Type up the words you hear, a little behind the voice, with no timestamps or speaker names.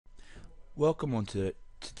Welcome on to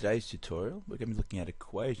today's tutorial. We're going to be looking at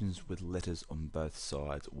equations with letters on both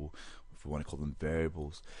sides, or if we want to call them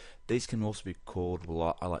variables. These can also be called,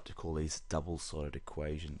 well, I like to call these double-sided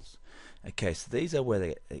equations. Okay, so these are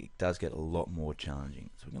where it does get a lot more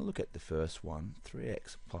challenging. So we're going to look at the first one,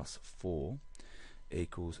 3x plus 4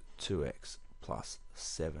 equals 2x plus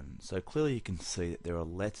 7. So clearly you can see that there are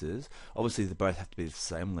letters. Obviously they both have to be the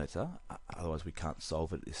same letter, otherwise we can't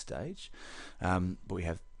solve it at this stage. But we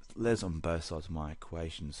have letters on both sides of my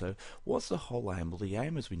equation. So what's the whole aim? Well, the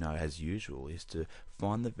aim, as we know, as usual, is to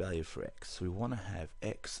find the value for x. So we want to have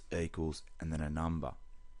x equals and then a number.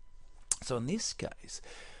 So in this case,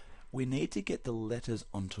 we need to get the letters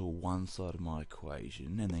onto one side of my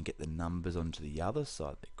equation and then get the numbers onto the other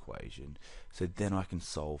side of the equation, so then I can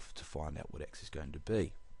solve to find out what x is going to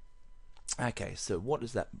be. Okay, so what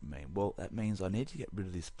does that mean? Well, that means I need to get rid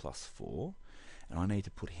of this plus 4, and I need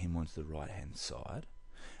to put him onto the right hand side,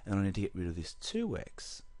 and I need to get rid of this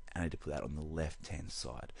 2x, and I need to put that on the left hand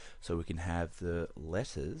side, so we can have the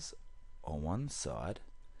letters on one side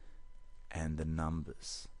and the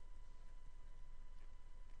numbers.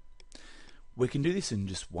 We can do this in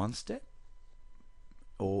just one step,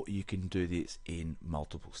 or you can do this in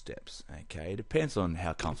multiple steps. Okay, it depends on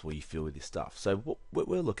how comfortable you feel with this stuff. So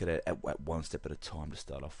we'll look at it at one step at a time to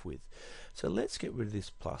start off with. So let's get rid of this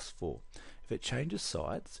plus 4. If it changes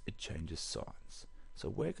sides, it changes signs. So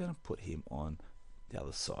we're going to put him on the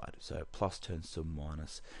other side. So plus turns to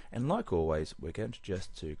minus. And like always, we're going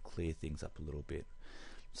to clear things up a little bit.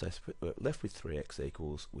 So we're left with 3x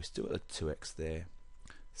equals, we still got a 2x there.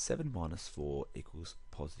 7 minus 4 equals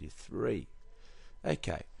positive 3.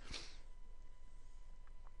 Okay,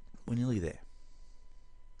 we're nearly there.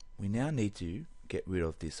 We now need to get rid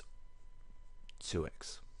of this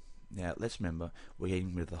 2x. Now let's remember, we're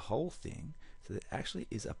getting rid of the whole thing, so there actually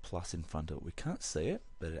is a plus in front of it. We can't see it,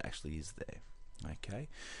 but it actually is there. Okay,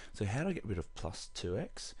 so how do I get rid of plus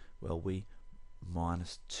 2x? Well, we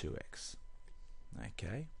minus 2x.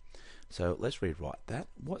 Okay, so let's rewrite that.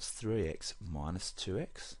 What's 3x minus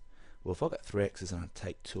 2x? Well, if I've got 3x's and I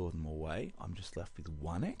take 2 of them away, I'm just left with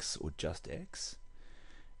 1x, or just x.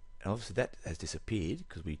 And obviously that has disappeared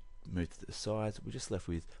because we moved to the sides. We're just left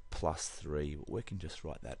with plus 3, but we can just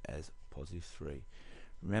write that as positive 3.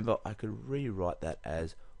 Remember, I could rewrite that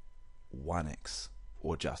as 1x,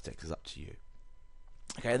 or just x, is up to you.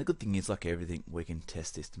 Okay, and the good thing is, like everything, we can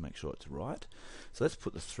test this to make sure it's right. So let's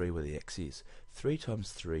put the 3 where the x is. 3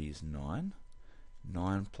 times 3 is 9.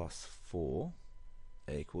 9 plus 4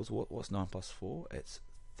 equals, what's 9 plus 4? It's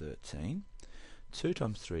 13. 2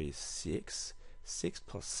 times 3 is 6. 6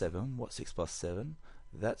 plus 7, what's 6 plus 7?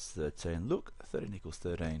 That's 13. Look, 13 equals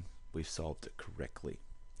 13. We've solved it correctly.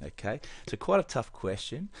 Okay, so quite a tough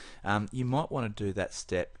question. You might want to do that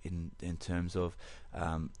step in terms of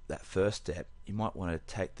that first step. You might want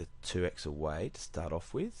to take the 2x away to start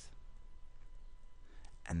off with,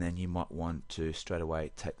 and then you might want to straight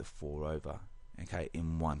away take the 4 over, okay,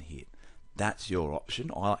 in one hit. That's your option.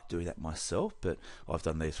 I like doing that myself, but I've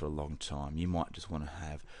done these for a long time. You might just want to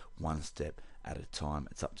have one step at a time.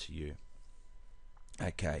 It's up to you.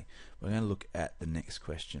 Okay, we're going to look at the next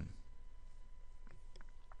question.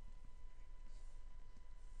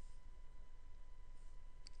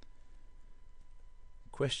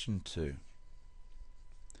 Question 2.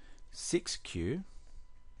 6q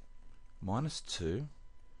minus 2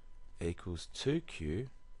 equals 2q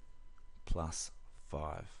plus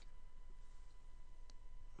 5.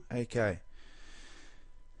 Okay,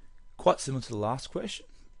 quite similar to the last question,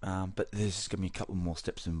 but there's going to be a couple more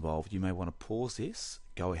steps involved. You may want to pause this,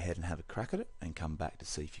 go ahead and have a crack at it, and come back to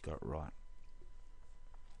see if you got it right.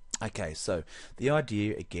 Okay, so the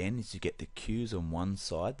idea again is to get the q's on one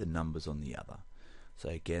side, the numbers on the other. So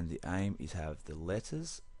again, the aim is to have the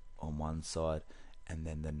letters on one side and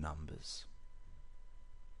then the numbers.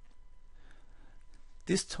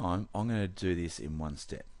 This time I'm going to do this in one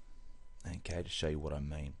step, okay, to show you what I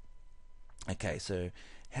mean. Okay, so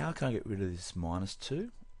how can I get rid of this minus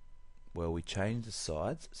 2? Well, we change the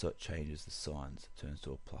sides, so it changes the signs. It turns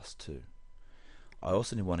to a plus 2. I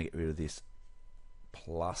also want to get rid of this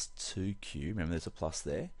plus 2q. Remember, there's a plus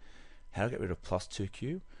there. How do I get rid of plus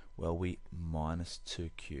 2q? Well, we minus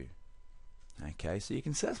 2q. Okay, so you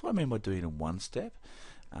can see that's what I mean by doing it in one step.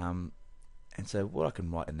 And so what I can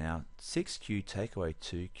write now, 6q take away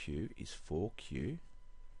 2q is 4q.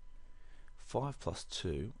 5 plus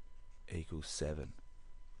 2 equals 7.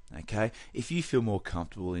 Okay, if you feel more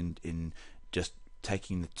comfortable in just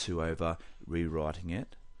taking the 2 over, rewriting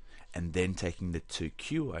it, and then taking the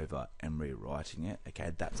 2q over and rewriting it,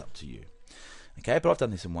 okay, that's up to you. Okay, but I've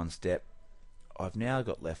done this in one step. I've now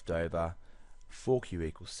got left over 4q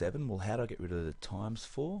equals 7. Well, how do I get rid of the times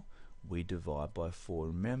 4? We divide by 4.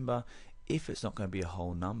 Remember, if it's not going to be a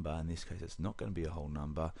whole number, in this case it's not going to be a whole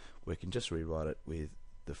number, we can just rewrite it with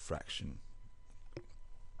the fraction.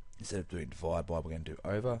 Instead of doing divide by, we're going to do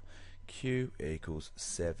over. Q equals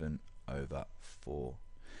 7 over 4.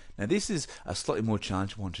 Now this is a slightly more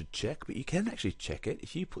challenging one to check, but you can actually check it.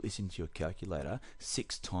 If you put this into your calculator,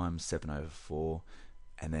 6 times 7 over 4,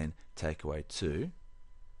 and then take away 2,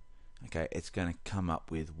 okay, it's going to come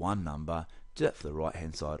up with one number. Do that for the right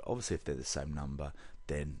hand side. Obviously if they're the same number,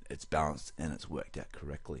 then it's balanced and it's worked out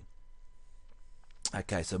correctly.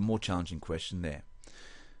 Okay, so more challenging question there.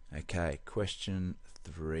 Okay, question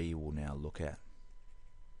 3 we'll now look at.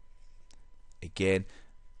 Again,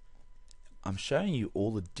 I'm showing you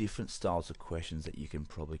all the different styles of questions that you can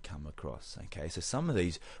probably come across. Okay, so some of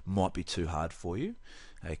these might be too hard for you,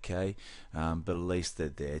 okay, but at least they're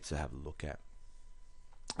there to have a look at.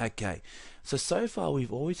 Okay, so far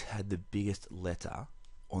we've always had the biggest letter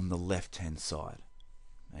on the left hand side,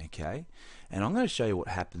 okay, and I'm going to show you what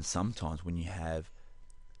happens sometimes when you have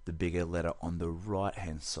the bigger letter on the right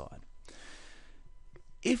hand side.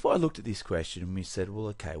 If I looked at this question and we said, well,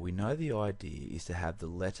 okay, we know the idea is to have the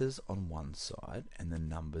letters on one side and the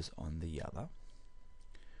numbers on the other.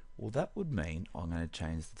 Well, that would mean I'm going to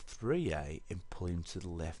change the 3a and pull him to the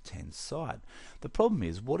left-hand side. The problem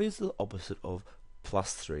is, what is the opposite of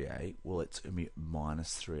plus 3a? Well, it's going to be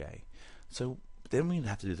minus 3a. So then we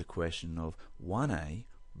have to do the question of 1a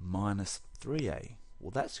minus 3a. Well,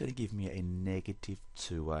 that's going to give me a negative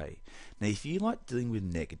 2a. Now, if you like dealing with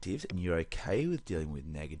negatives and you're okay with dealing with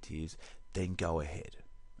negatives, then go ahead.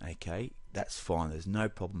 Okay, that's fine. There's no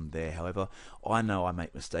problem there. However, I know I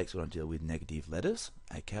make mistakes when I deal with negative letters.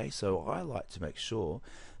 Okay, so I like to make sure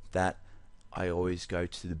that I always go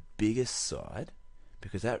to the biggest side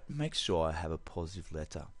because that makes sure I have a positive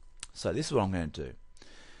letter. So this is what I'm going to do.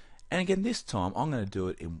 And again, this time I'm going to do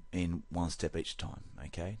it in one step each time.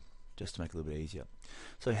 Okay, just to make it a little bit easier.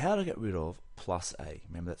 So how do I get rid of plus a?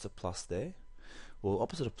 Remember that's a plus there? Well,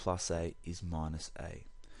 opposite of plus a is minus a.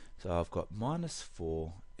 So I've got minus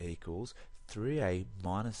 4 equals 3a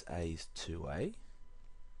minus a is 2a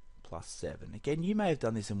plus 7. Again, you may have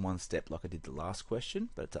done this in one step like I did the last question,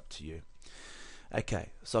 but it's up to you.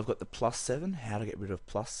 Okay, so I've got the plus 7. How to get rid of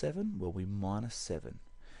plus 7? Well, we minus 7.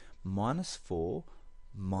 Minus 4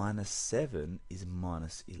 minus 7 is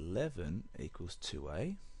minus 11 equals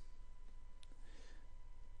 2a.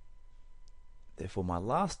 Therefore, my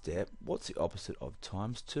last step, what's the opposite of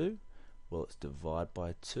times 2? Well, it's divide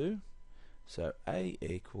by 2. So a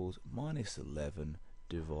equals minus 11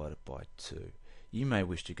 divided by 2. You may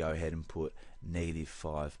wish to go ahead and put negative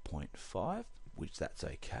 5.5, which that's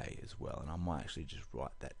okay as well. And I might actually just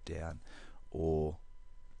write that down, or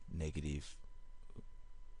negative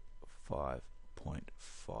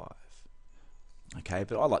 5.5. Okay,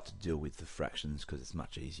 but I like to deal with the fractions because it's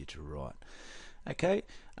much easier to write. Okay,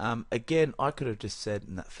 again, I could have just said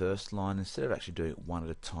in that first line, instead of actually doing it one at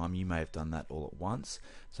a time, you may have done that all at once.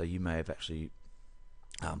 So you may have actually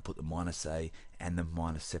put the minus a and the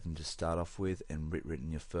minus 7 to start off with, and written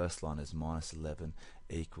your first line as minus 11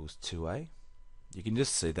 equals 2a. You can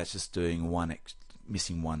just see that's just doing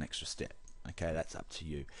missing one extra step. Okay, that's up to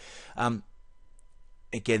you.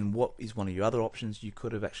 Again, what is one of your other options? You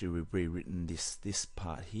could have actually rewritten this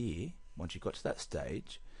part here once you got to that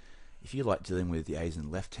stage. If you like dealing with the a's on the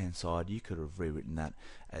left hand side, you could have rewritten that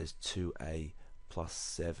as 2a plus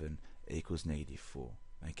 7 equals negative 4.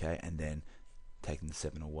 Okay, and then taking the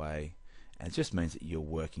 7 away, and it just means that you're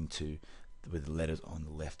working with the letters on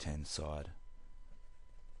the left hand side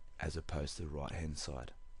as opposed to the right hand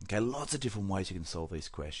side. Okay, lots of different ways you can solve these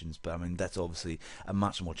questions, but I mean that's obviously a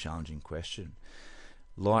much more challenging question.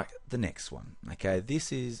 Like the next one. Okay,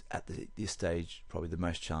 this is at this stage probably the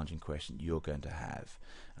most challenging question you're going to have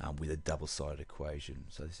with a double-sided equation.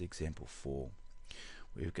 So this is example 4.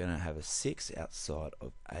 We're going to have a 6 outside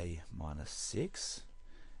of a minus 6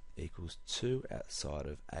 equals 2 outside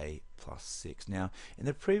of a plus 6. Now, in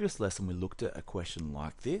the previous lesson we looked at a question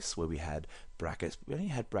like this where we had brackets, but we only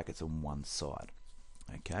had brackets on one side.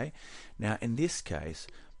 Okay, now in this case,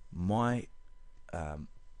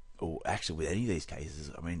 or actually with any of these cases,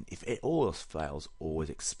 I mean, if all else fails, always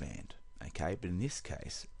expand. Okay, but in this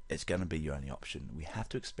case, it's going to be your only option. We have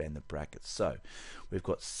to expand the brackets. So we've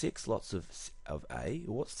got 6 lots of a.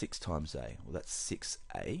 What's 6 times a? Well, that's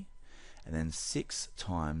 6a. And then 6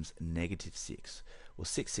 times negative 6. Well,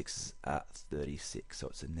 6 6s are 36, so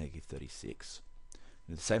it's a negative 36.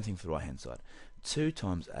 And the same thing for the right hand side. 2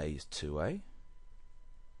 times a is 2a,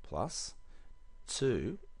 plus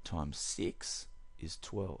 2 times 6 is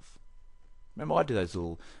 12. Remember, I do those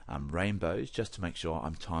little rainbows just to make sure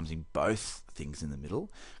I'm timesing both things in the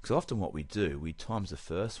middle, because often what we do, we times the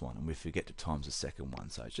first one and we forget to times the second one,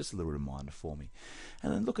 so it's just a little reminder for me.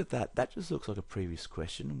 And then look at that, that just looks like a previous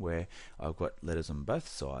question where I've got letters on both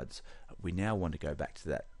sides. We now want to go back to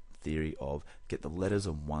that theory of get the letters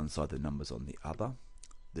on one side, the numbers on the other.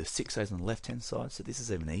 The 6 A's on the left hand side, so this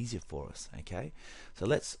is even easier for us. Okay, so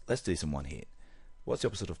let's do some one hit. What's the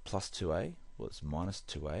opposite of plus 2a? Well, it's minus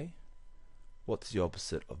 2a. What's the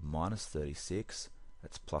opposite of minus 36?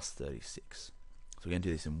 That's plus 36. So we're going to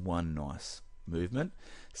do this in one nice movement.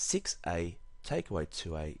 6a take away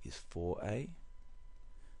 2a is 4a.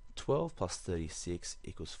 12 plus 36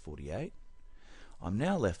 equals 48. I'm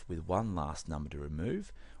now left with one last number to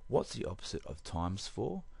remove. What's the opposite of times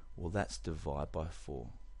 4? Well, that's divide by 4.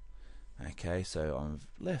 Okay, so I'm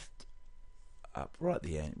left up right at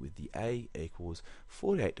the end with the a equals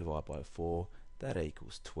 48 divided by 4. That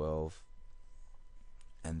equals 12.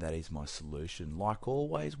 And that is my solution. Like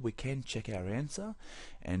always, we can check our answer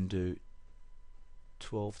and do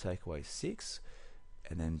 12 take away 6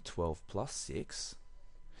 and then 12 plus 6.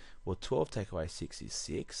 Well, 12 take away 6 is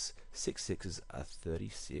 6. 6 sixes are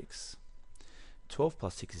 36. 12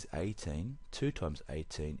 plus 6 is 18. 2 times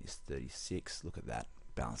 18 is 36. Look at that.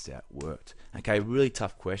 Balanced out, worked. Okay, really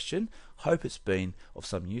tough question. Hope it's been of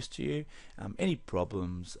some use to you. Any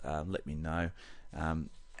problems, let me know. And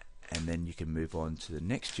then you can move on to the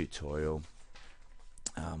next tutorial,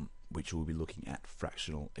 which will be looking at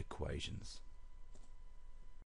fractional equations.